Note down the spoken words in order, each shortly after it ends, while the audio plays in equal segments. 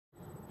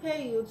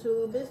Hey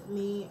YouTube, it's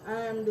me.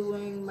 I am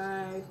doing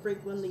my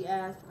frequently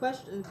asked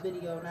questions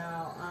video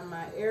now on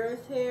my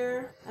Heiress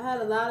hair. I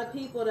had a lot of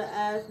people to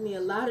ask me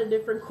a lot of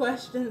different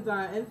questions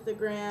on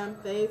Instagram,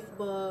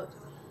 Facebook,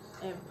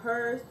 in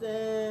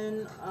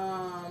person,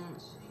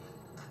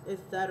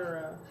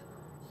 etc.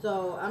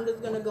 So I'm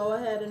just going to go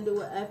ahead and do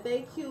a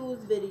FAQs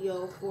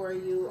video for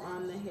you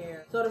on the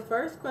hair. So the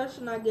first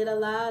question I get a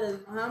lot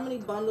is, how many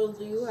bundles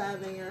do you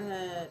have in your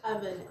head? I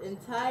have an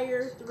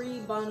entire 3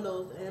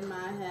 bundles in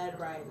my head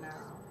right now.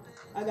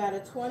 I got a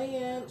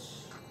 20-inch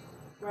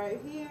right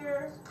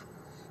here.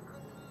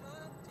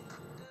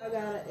 I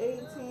got an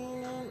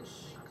 18-inch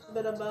a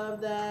bit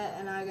above that,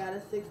 and I got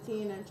a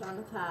 16-inch on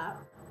the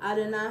top. I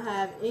did not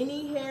have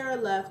any hair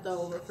left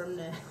over from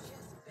this.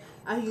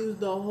 I used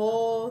the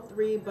whole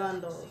 3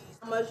 bundles.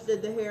 How much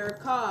did the hair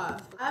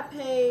cost? I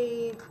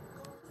paid,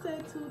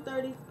 say,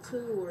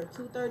 $232 or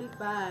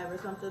 $235 or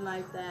something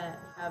like that.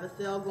 I have a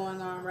sale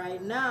going on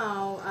right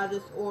now. I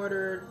just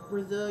ordered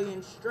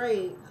Brazilian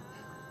straight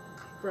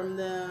from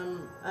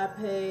them. I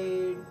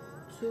paid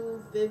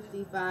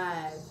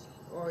 $255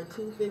 or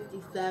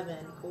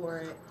 $257 for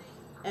it.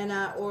 And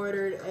I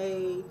ordered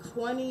a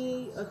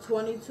 20, a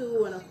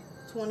 22, and a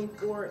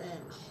 24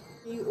 inch.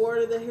 You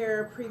order the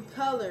hair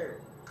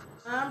pre-colored.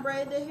 I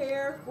braid the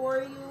hair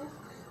for you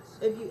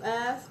if you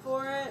ask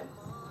for it.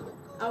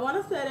 I want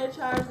to say they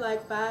charge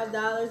like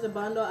 $5 a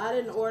bundle. I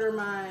didn't order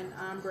mine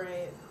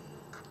ombre,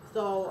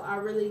 so I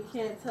really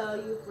can't tell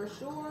you for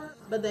sure,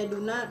 but they do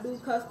not do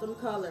custom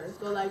colors.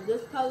 So like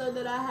this color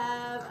that I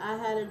have, I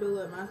had to do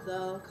it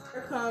myself.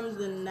 Here comes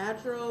the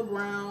natural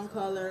brown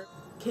color.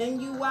 Can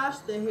you wash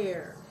the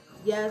hair?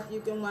 Yes,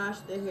 you can wash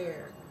the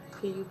hair.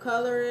 Can you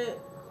color it?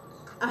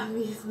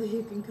 Obviously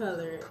you can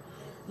color it.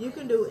 You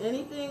can do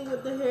anything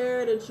with the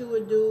hair that you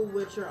would do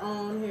with your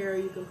own hair.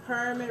 You can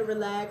perm it,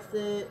 relax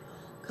it,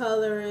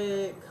 color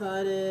it,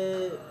 cut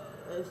it,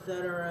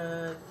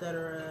 etc.,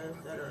 etc.,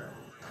 etc.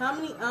 How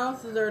many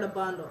ounces are the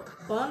bundles?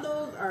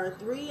 Bundles are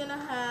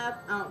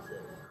 3.5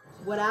 ounces.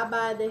 Would I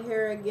buy the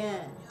hair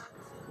again?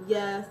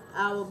 Yes,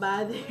 I will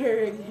buy the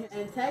hair again.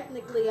 And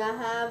technically I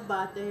have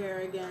bought the hair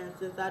again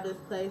since I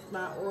just placed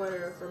my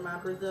order for my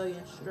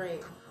Brazilian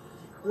straight.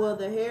 Will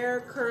the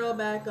hair curl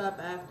back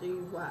up after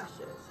you wash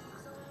it?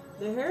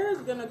 The hair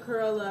is going to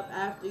curl up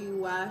after you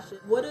wash it.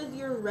 What is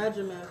your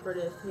regimen for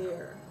this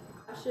hair?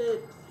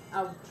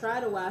 I try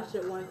to wash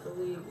it once a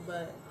week,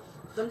 but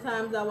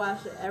sometimes I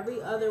wash it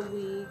every other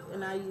week,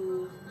 and I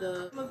use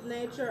the Cream of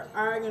Nature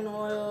Argan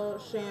Oil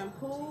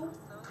shampoo.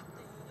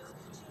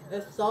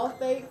 It's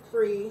sulfate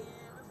free,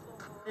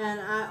 and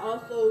I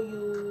also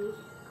use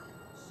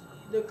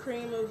the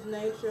Cream of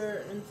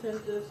Nature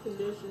Intensive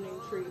Conditioning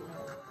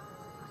Treatment.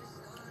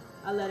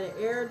 I let it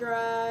air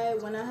dry.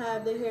 When I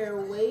have the hair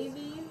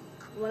wavy,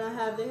 when I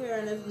have the hair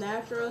in its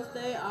natural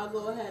state, I'll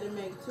go ahead and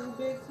make 2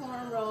 big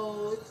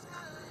cornrows,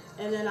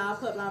 and then I'll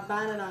put my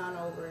bonnet on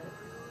over it.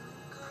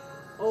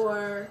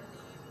 Or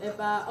if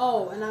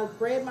and I'll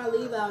braid my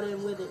leave out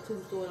in with it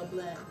too so it'll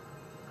blend.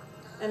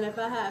 And if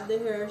I have the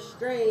hair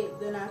straight,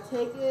 then I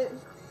take it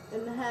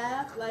in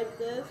half like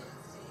this,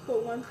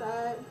 put one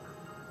side,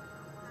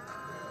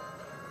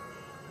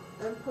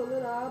 and pull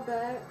it all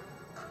back,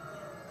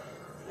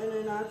 and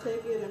then I'll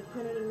take it and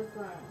pin it in the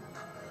front.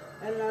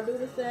 And I'll do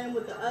the same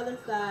with the other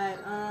side.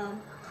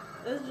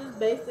 It's just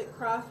basic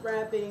cross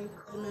wrapping.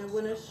 And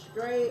when it's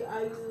straight,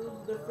 I use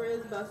the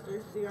Frizz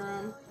Buster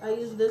serum. I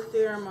use this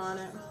serum on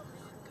it.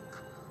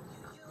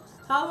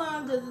 How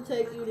long does it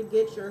take you to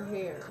get your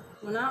hair?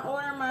 When I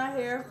order my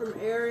hair from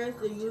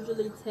Heiress, it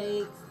usually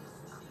takes,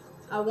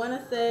 I want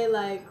to say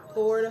like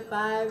 4 to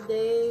 5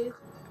 days.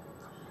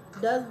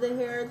 Does the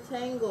hair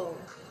tangle?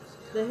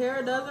 The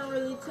hair doesn't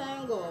really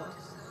tangle.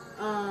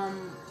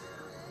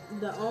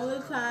 The only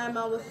time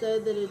I would say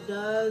that it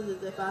does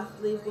is if I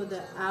sleep with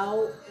it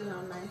out. You know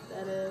how nice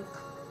that is.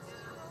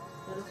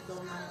 That is so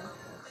nice.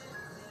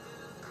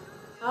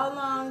 How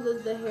long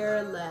does the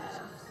hair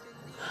last?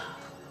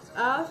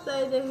 I'll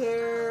say the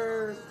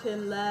hair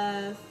can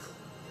last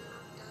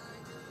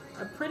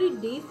a pretty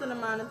decent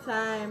amount of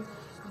time.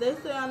 They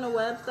say on the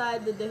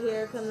website that the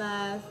hair can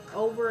last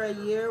over a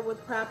year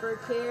with proper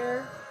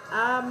care.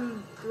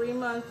 I'm 3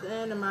 months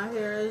in and my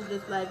hair is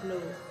just like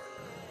new.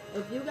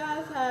 If you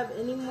guys have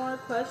any more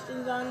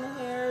questions on the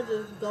hair,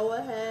 just go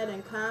ahead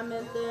and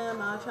comment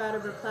them. I'll try to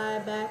reply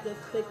back as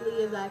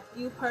quickly as If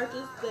you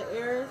purchase the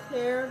Heiress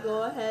hair,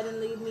 go ahead and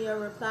leave me a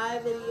reply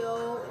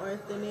video or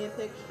send me a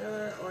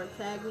picture or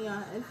tag me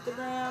on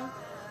Instagram.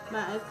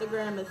 My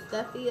Instagram is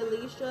Steffi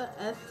Alicia,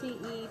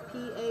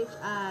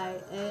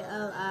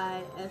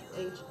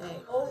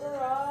 STEPHIALISHA.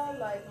 Overall,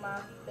 like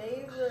my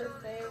favorite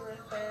thing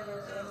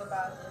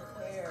about this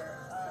hair,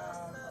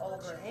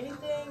 over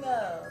anything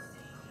else,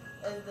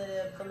 is that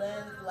it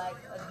blends like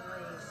a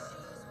dream.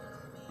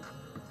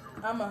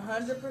 I'm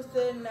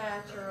 100%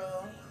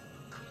 natural.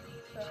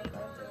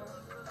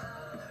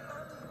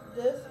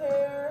 This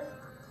hair,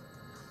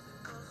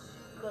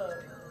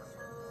 look,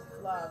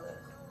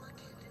 flawless.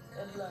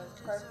 It blends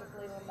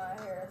perfectly with my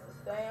hair.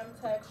 It's the same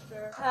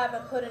texture. I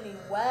haven't put any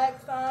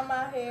wax on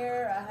my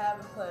hair. I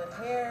haven't put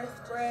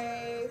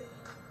hairspray.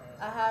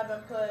 I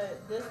haven't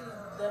put, this is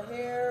the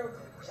hair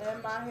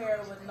in my hair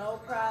with no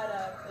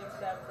product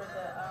except for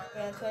the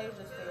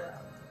Fantasia serum.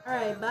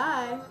 Alright,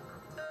 bye.